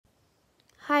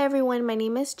Hi everyone, my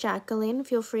name is Jacqueline.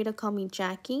 Feel free to call me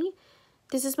Jackie.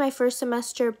 This is my first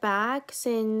semester back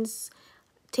since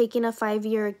taking a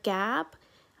 5-year gap.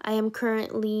 I am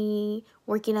currently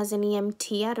working as an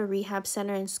EMT at a rehab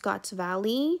center in Scotts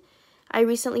Valley. I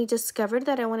recently discovered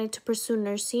that I wanted to pursue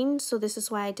nursing, so this is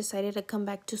why I decided to come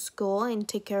back to school and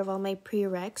take care of all my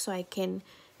prereqs so I can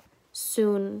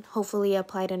soon hopefully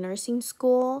apply to nursing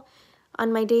school.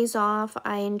 On my days off,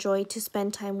 I enjoy to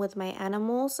spend time with my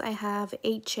animals. I have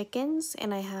 8 chickens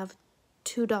and I have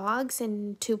 2 dogs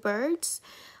and 2 birds.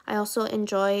 I also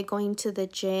enjoy going to the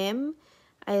gym.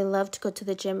 I love to go to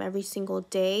the gym every single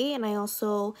day, and I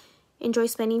also enjoy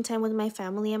spending time with my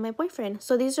family and my boyfriend.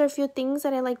 So these are a few things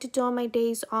that I like to do on my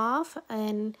days off,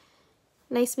 and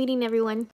nice meeting everyone.